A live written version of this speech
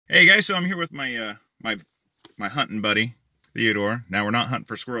Hey guys, so I'm here with my my hunting buddy, Theodore. Now we're not hunting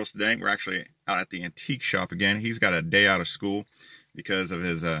for squirrels today. We're actually out at the antique shop again. He's got a day out of school because of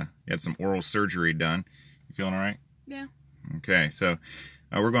his he had some oral surgery done. You feeling all right? Yeah. Okay, so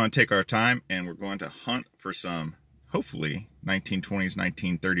we're going to take our time and we're going to hunt for some, hopefully, 1920s,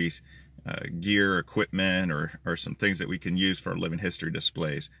 1930s gear, equipment, or some things that we can use for living history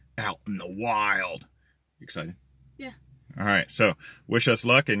displays out in the wild. You excited? Yeah. All right, so wish us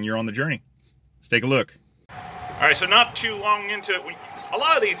luck, and you're on the journey. Let's take a look. All right, so not too long into it, a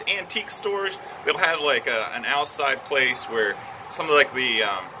lot of these antique stores, they'll have like an outside place where some of like the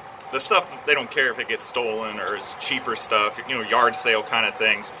stuff, they don't care if it gets stolen or it's cheaper stuff, you know, yard sale kind of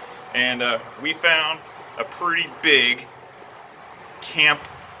things. And we found a pretty big camp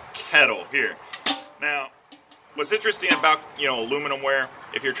kettle here. Now, what's interesting about, you know, aluminum ware,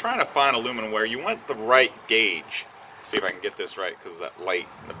 if you're trying to find aluminum ware, you want the right gauge. See if I can get this right because of that light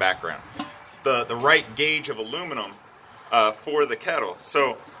in the background. The right gauge of aluminum for the kettle.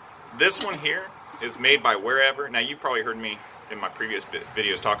 So this one here is made by Wherever. Now you've probably heard me in my previous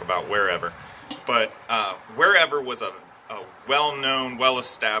videos talk about Wherever, but Wherever was a well-known,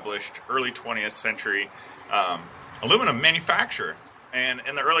 well-established early 20th century aluminum manufacturer. And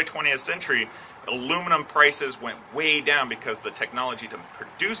in the early 20th century, aluminum prices went way down because the technology to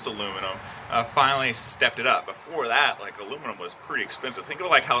produce aluminum finally stepped it up. Before that, like, aluminum was pretty expensive. Think of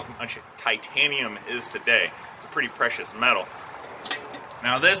like how much titanium is today. It's a pretty precious metal.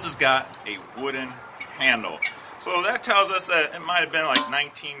 Now this has got a wooden handle. So that tells us that it might have been like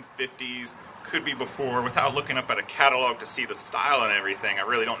 1950s, could be before, without looking up at a catalog to see the style and everything. I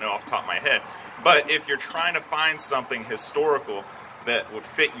really don't know off the top of my head. But if you're trying to find something historical that would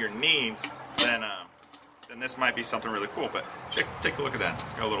fit your needs, then this might be something really cool. But take a look at that.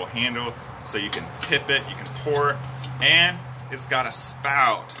 It's got a little handle so you can tip it, you can pour it, and it's got a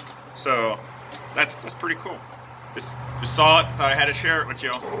spout. So that's pretty cool. Just saw it, thought I had to share it with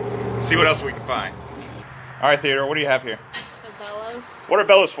y'all. See what else we can find. All right, Theodore, what do you have here? The bellows. What are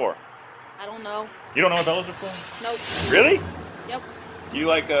bellows for? I don't know. You don't know what bellows are for? Nope. Really? Yep. You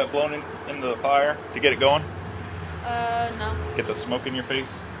like blowing into the fire to get it going? No. Get the smoke in your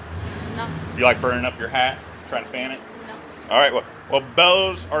face? No. You like burning up your hat, trying to fan it? No. All right. Well,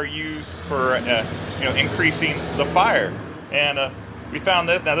 bellows are used for you know, increasing the fire, and we found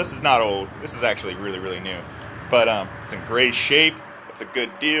this. Now this is not old. This is actually really new, but it's in great shape. It's a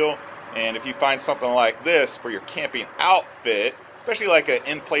good deal, and if you find something like this for your camping outfit, especially like an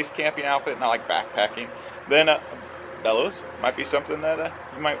in-place camping outfit, not like backpacking, then bellows might be something that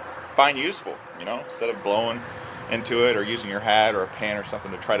you might find useful. You know, instead of blowing into it or using your hat or a pan or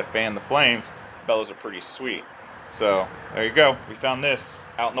something to try to fan the flames, bellows are pretty sweet. So there you go. We found this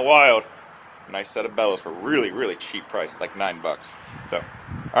out in the wild. Nice set of bellows for a really cheap price. It's like $9. So, all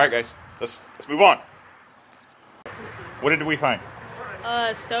right, guys, let's move on. What did we find?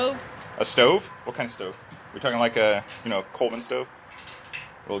 A stove. A stove? What kind of stove? We're talking like a, you know, Coleman stove,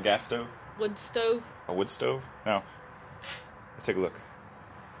 a little gas stove. Wood stove. A wood stove? No. Let's take a look.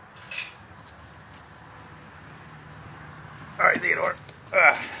 All right, Theodore.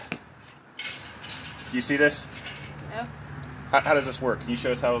 Do you see this? Yeah. How does this work? Can you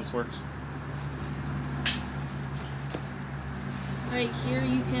show us how this works? Right here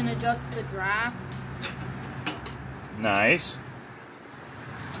you can adjust the draft. Nice.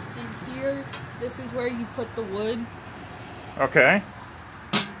 And here, this is where you put the wood. Okay.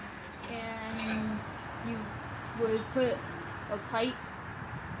 And you would put a pipe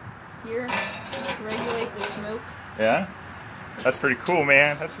here to regulate the smoke. Yeah? That's pretty cool,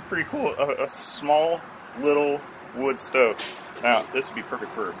 man. That's pretty cool. A small little wood stove. Now, this would be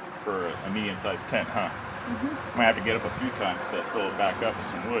perfect for a medium-sized tent, huh? Mm-hmm. Might have to get up a few times to fill it back up with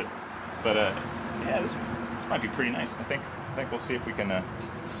some wood. But yeah, this might be pretty nice. I think we'll see if we can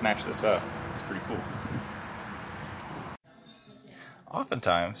snatch this up. It's pretty cool.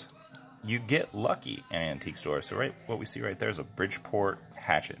 Oftentimes, you get lucky in an antique store. So what we see right there is a Bridgeport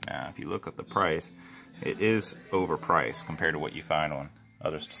hatchet. Now, if you look at the price, it is overpriced compared to what you find on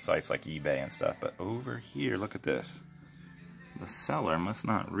other sites like eBay and stuff. But over here, look at this. The seller must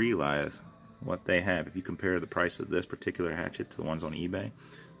not realize what they have. If you compare the price of this particular hatchet to the ones on eBay,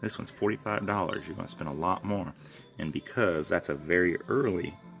 this one's $45. You're going to spend a lot more. And because that's a very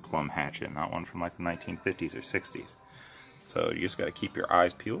early plumb hatchet, not one from like the 1950s or 60s. So you just got to keep your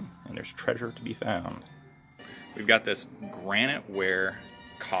eyes peeled, and there's treasure to be found. We've got this Graniteware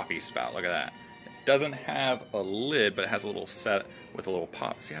coffee spout. Look at that. doesn't have a lid, but it has a little set with a little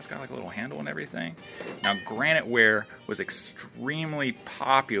pop. See, it's got like a little handle and everything. Now, Graniteware was extremely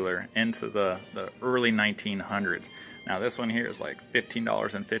popular into the early 1900s. Now, this one here is like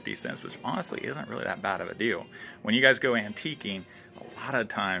 $15.50, which honestly isn't really that bad of a deal. When you guys go antiquing, a lot of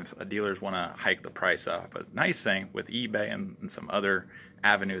times dealers want to hike the price up. But the nice thing with eBay and some other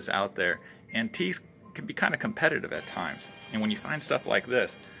avenues out there, antiques can be kind of competitive at times. And when you find stuff like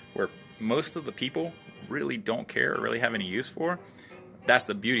this, where most of the people really don't care or really have any use for, that's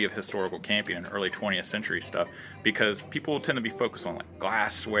the beauty of historical camping and early 20th century stuff, because people tend to be focused on like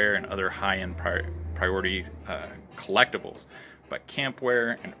glassware and other high-end priority collectibles. But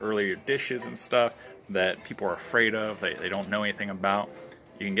campware and earlier dishes and stuff that people are afraid of, they don't know anything about,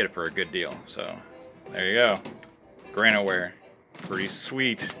 you can get it for a good deal. So there you go, Graniteware, pretty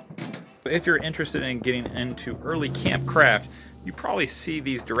sweet. If you're interested in getting into early camp craft, you probably see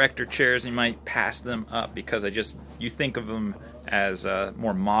these director chairs and you might pass them up because you think of them as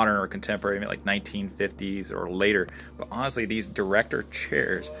more modern or contemporary, maybe like 1950s or later. But honestly, these director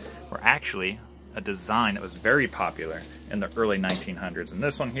chairs were actually a design that was very popular in the early 1900s. And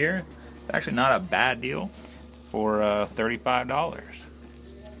this one here, actually not a bad deal for $35.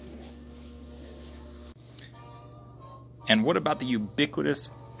 And what about the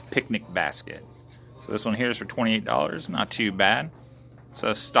ubiquitous picnic basket? So this one here is for $28, not too bad. It's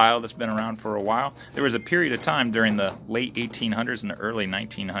a style that's been around for a while. There was a period of time during the late 1800s and the early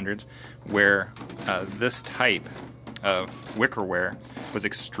 1900s where this type of wickerware was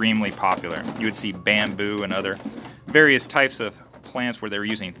extremely popular. You would see bamboo and other various types of plants where they were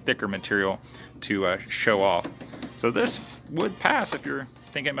using thicker material to show off. So this would pass if you're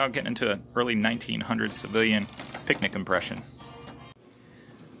thinking about getting into an early 1900s civilian picnic impression.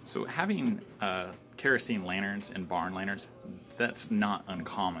 So having kerosene lanterns and barn lanterns, that's not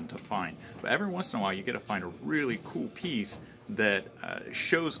uncommon to find. But every once in a while you get to find a really cool piece that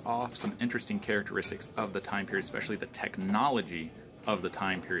shows off some interesting characteristics of the time period, especially the technology of the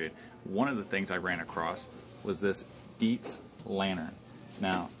time period. One of the things I ran across was this Dietz lantern.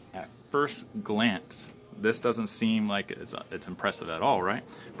 Now, at first glance, this doesn't seem like it's impressive at all, right?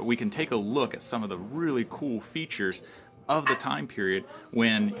 But we can take a look at some of the really cool features of the time period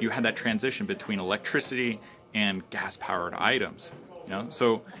when you had that transition between electricity and gas-powered items.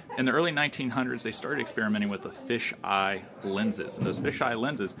 So in the early 1900s, they started experimenting with the fisheye lenses, and those fisheye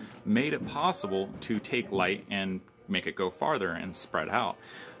lenses made it possible to take light and make it go farther and spread out.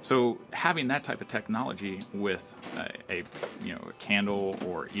 So having that type of technology with a candle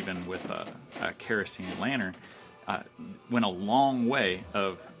or even with a kerosene lantern went a long way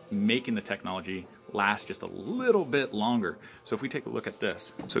of making the technology last just a little bit longer. So if we take a look at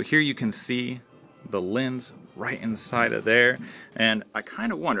this, so here you can see the lens right inside of there, and I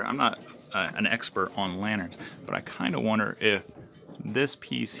kind of wonder, I'm not an expert on lanterns, but I kind of wonder if this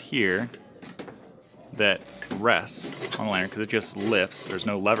piece here that rests on the lantern, because it just lifts, there's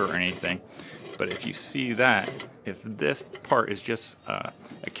no lever or anything, but if you see that, if this part is just a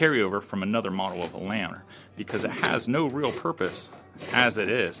carryover from another model of a lantern, because it has no real purpose as it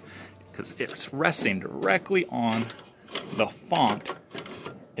is, because it's resting directly on the font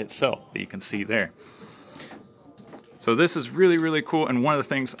itself that you can see there. So this is really, really cool, and one of the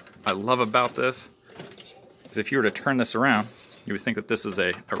things I love about this is if you were to turn this around, you would think that this is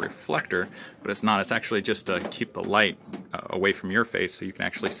a reflector, but it's not. It's actually just to keep the light away from your face so you can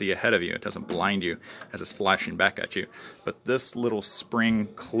actually see ahead of you. It doesn't blind you as it's flashing back at you. But this little spring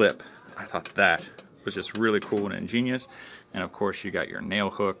clip, I thought that was just really cool and ingenious. And of course you got your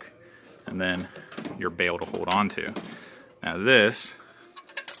nail hook and then your bail to hold on to. Now this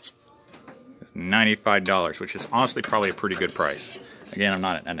is $95, which is honestly probably a pretty good price. Again, I'm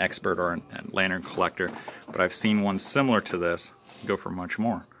not an expert or a lantern collector, but I've seen one similar to this go for much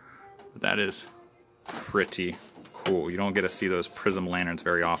more. But that is pretty cool. You don't get to see those prism lanterns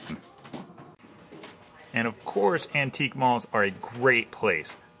very often. And of course, antique malls are a great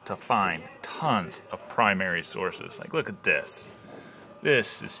place to find tons of primary sources. Like, look at this.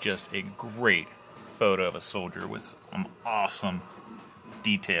 This is just a great photo of a soldier with some awesome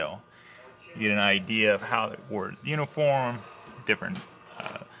detail. You get an idea of how they wore the uniform, different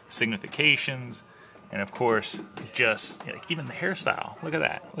significations, and of course, just even the hairstyle. Look at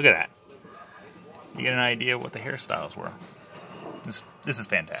that. Look at that. You get an idea of what the hairstyles were. This is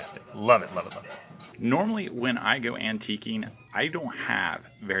fantastic. Love it, love it, love it. Normally, when I go antiquing, I don't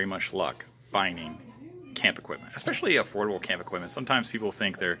have very much luck finding camp equipment, especially affordable camp equipment. Sometimes people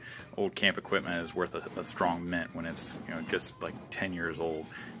think their old camp equipment is worth a strong mint when it's just like 10 years old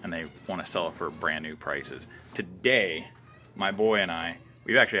and they want to sell it for brand new prices. Today, my boy and I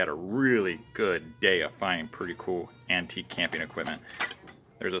we've actually had a really good day of finding pretty cool antique camping equipment.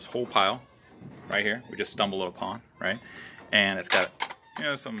 There's this whole pile right here we just stumbled upon, right? And it's got, you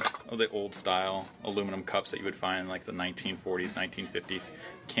know, some of the old style aluminum cups that you would find in like the 1940s, 1950s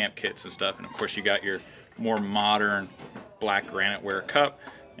camp kits and stuff. And of course you got your more modern black graniteware cup,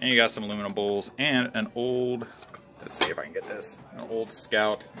 and you got some aluminum bowls and an old, let's see if I can get this, an old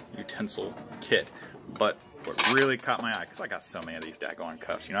Scout utensil kit. But what really caught my eye, because I got so many of these daggone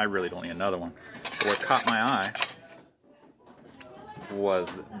cups, you know, I really don't need another one. But what caught my eye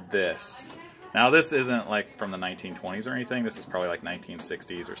was this. Now this isn't like from the 1920s or anything, this is probably like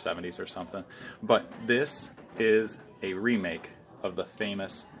 1960s or 70s or something. But this is a remake of the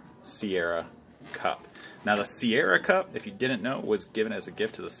famous Sierra cup. Now the Sierra cup, if you didn't know, was given as a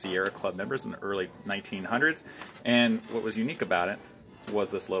gift to the Sierra Club members in the early 1900s. And what was unique about it was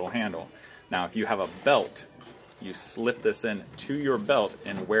this little handle. Now if you have a belt, you slip this in to your belt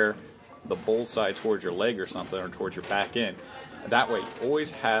and wear the bullseye towards your leg or something, or towards your back end. That way you always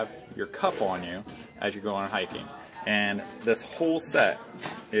have your cup on you as you go on hiking. And this whole set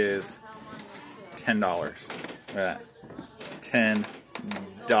is $10. Look at that. $10.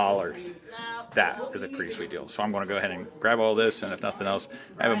 That is a pretty sweet deal. So I'm going to go ahead and grab all this, and if nothing else,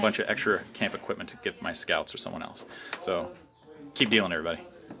 I have a bunch of extra camp equipment to give my scouts or someone else. So keep dealing, everybody.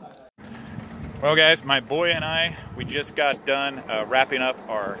 Well guys, my boy and I, we just got done wrapping up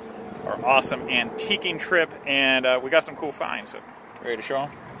our awesome antiquing trip, and we got some cool finds. So ready to show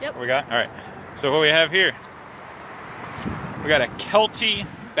them? Yep. What we got? All right. So what we have here, we got a Kelty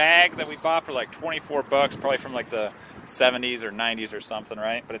bag that we bought for like 24 bucks, probably from like the 70s or 90s or something,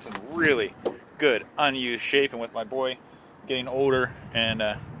 right? But it's in really good unused shape, and with my boy getting older and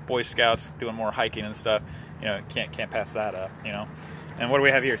Boy Scouts doing more hiking and stuff, you know, can't pass that up, you know. And what do we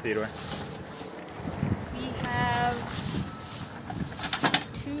have here, Theodore? We have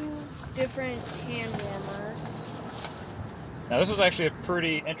 2 different hand warmers. Now this was actually a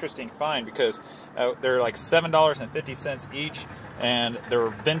pretty interesting find, because they're like $7.50 each, and they're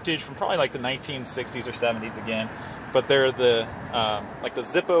vintage from probably like the 1960s or 70s again. But they're the like the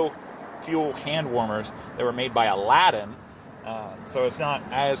Zippo fuel hand warmers that were made by Aladdin. So it's not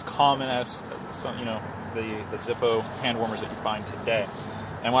as common as some, you know, the Zippo hand warmers that you find today.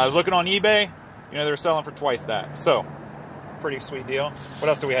 And when I was looking on eBay, you know, they were selling for twice that. So pretty sweet deal. What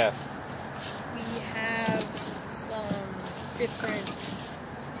else do we have? We have some different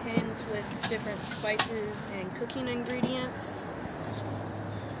tins with different spices and cooking ingredients.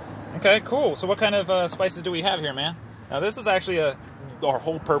 Okay, cool. So what kind of spices do we have here, man? Now this is actually our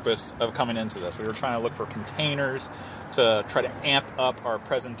whole purpose of coming into this. We were trying to look for containers to try to amp up our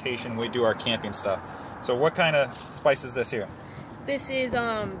presentation when we do our camping stuff. So what kind of spice is this here? This is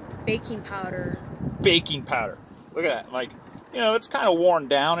baking powder. Baking powder. Look at that. Like, you know, it's kind of worn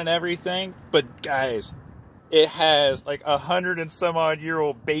down and everything, but guys, it has like 100 and some odd year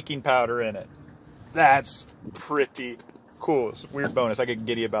old baking powder in it. That's pretty cool. It's a weird bonus. I get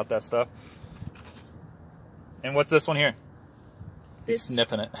giddy about that stuff. And what's this one here? He's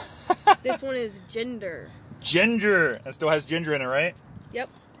sniffing it. This one is ginger. Ginger. It still has ginger in it, right? Yep.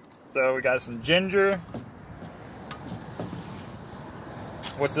 So we got some ginger.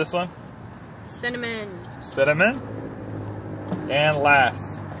 What's this one? Cinnamon. Cinnamon. And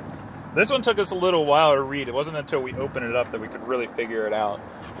last, this one took us a little while to read. It wasn't until we opened it up that we could really figure it out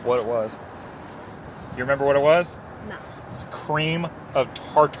what it was. You remember what it was? No. It's cream of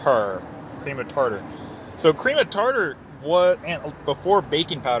tartar. Cream of tartar. So cream of tartar was, and before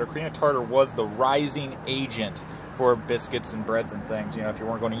baking powder, cream of tartar was the rising agent for biscuits and breads and things, you know, if you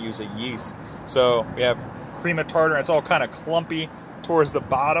weren't going to use a yeast. So we have cream of tartar, and it's all kind of clumpy towards the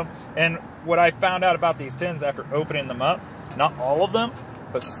bottom. And what I found out about these tins after opening them up, not all of them,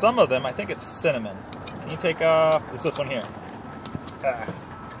 but some of them, I think it's cinnamon. Can you take off, it's this one here.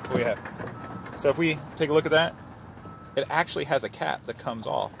 What do we have? So if we take a look at that, it actually has a cap that comes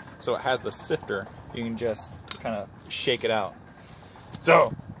off. So it has the sifter. You can just kind of shake it out.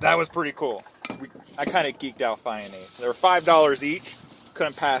 So that was pretty cool. I kind of geeked out finding these. They were $5 each.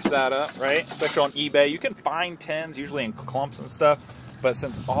 Couldn't pass that up, right? Especially on eBay. You can find tins, usually in clumps and stuff. But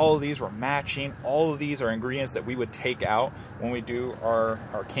since all of these were matching, all of these are ingredients that we would take out when we do our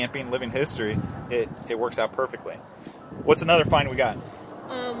camping living history, it works out perfectly. What's another find we got?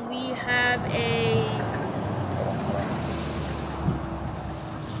 We have a...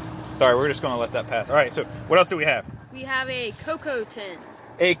 Sorry, we're just going to let that pass. All right, so what else do we have? We have a cocoa tin.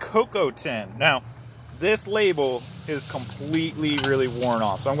 A cocoa tin. Now, this label is completely really worn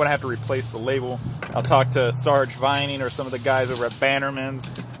off, so I'm going to have to replace the label. I'll talk to Sarge Vining or some of the guys over at Bannerman's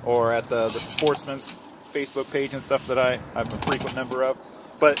or at the Sportsman's Facebook page and stuff that I'm a frequent member of.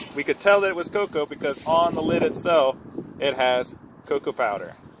 But we could tell that it was cocoa because on the lid itself, it has cocoa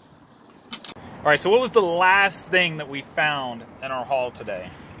powder. All right, so what was the last thing that we found in our haul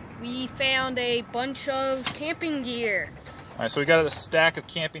today? We found a bunch of camping gear. All right, so we got a stack of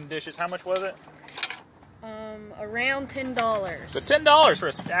camping dishes. How much was it? Around $10. So $10 for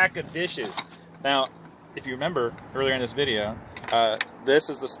a stack of dishes. Now, if you remember earlier in this video, this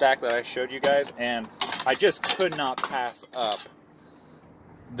is the stack that I showed you guys, and I just could not pass up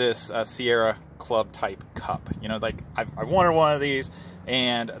this Sierra Club type cup. You know, like I wanted one of these,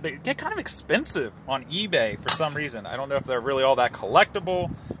 and they get kind of expensive on eBay for some reason. I don't know if they're really all that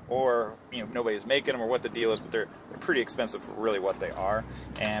collectible, or you know, nobody's making them, or what the deal is, but they're pretty expensive for really what they are.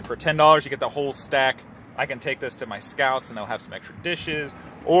 And for $10, you get the whole stack. I can take this to my scouts and they'll have some extra dishes,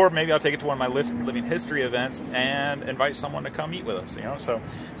 or maybe I'll take it to one of my living history events and invite someone to come eat with us, you know.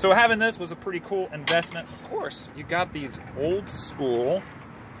 So having this was a pretty cool investment. Of course, you got these old school,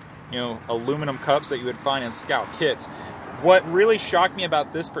 you know, aluminum cups that you would find in scout kits. What really shocked me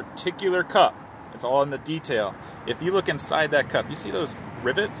about this particular cup, it's all in the detail. If you look inside that cup, you see those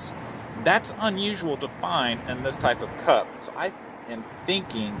rivets? That's unusual to find in this type of cup. So I am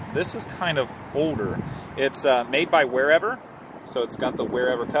thinking this is kind of older. It's made by Wherever, so it's got the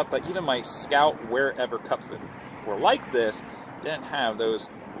Wherever cup, but even my Scout Wherever cups that were like this didn't have those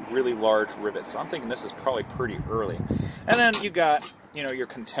really large rivets. So I'm thinking this is probably pretty early. And then you got, you know, your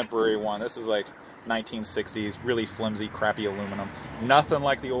contemporary one. This is like 1960s, really flimsy, crappy aluminum. Nothing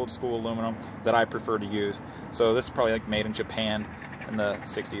like the old school aluminum that I prefer to use. So this is probably like made in Japan in the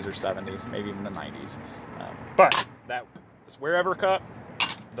 60s or 70s, maybe even the 90s. But that this Wherever cup,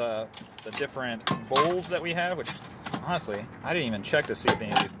 the different bowls that we have, which honestly, I didn't even check to see if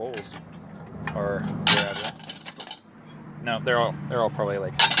any of these bowls are Wherever. No, they're all probably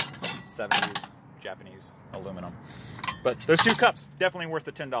like 70s Japanese aluminum. But those two cups, definitely worth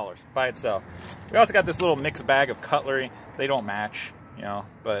the $10 by itself. We also got this little mixed bag of cutlery. They don't match, you know,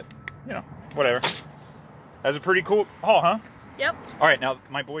 but, you know, whatever. That's a pretty cool haul, huh? Yep. All right, now,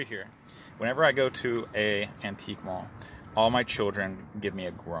 my boy here, whenever I go to a antique mall, all my children give me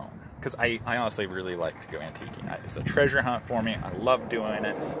a groan. Because I honestly really like to go antiquing. It's a treasure hunt for me. I love doing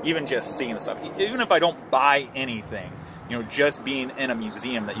it. Even just seeing the stuff. Even if I don't buy anything, you know, just being in a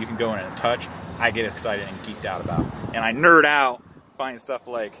museum that you can go in and touch, I get excited and geeked out about. And I nerd out finding stuff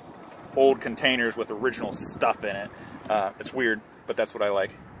like old containers with original stuff in it. It's weird, but that's what I like.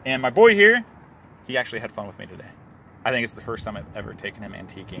 And my boy here, he actually had fun with me today. I think it's the first time I've ever taken him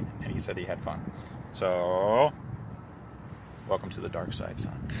antiquing, and he said he had fun. So, welcome to the dark side,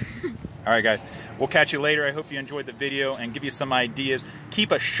 son. All right, guys, we'll catch you later. I hope you enjoyed the video and give you some ideas.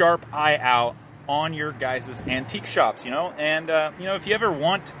 Keep a sharp eye out on your guys' antique shops, you know, and you know, if you ever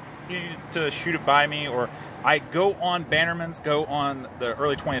want to shoot it by me, or I go on Bannerman's, go on the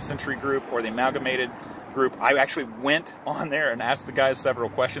early 20th century group or the Amalgamated group. I actually went on there and asked the guys several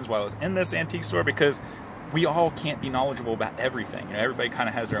questions while I was in this antique store, because we all can't be knowledgeable about everything. You know, everybody kind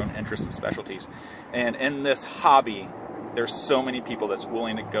of has their own interests and specialties. And in this hobby, there's so many people that's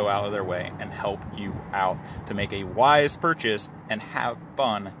willing to go out of their way and help you out to make a wise purchase and have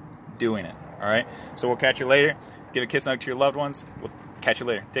fun doing it. All right? So we'll catch you later. Give a kiss and hug to your loved ones. We'll catch you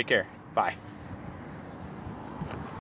later. Take care. Bye.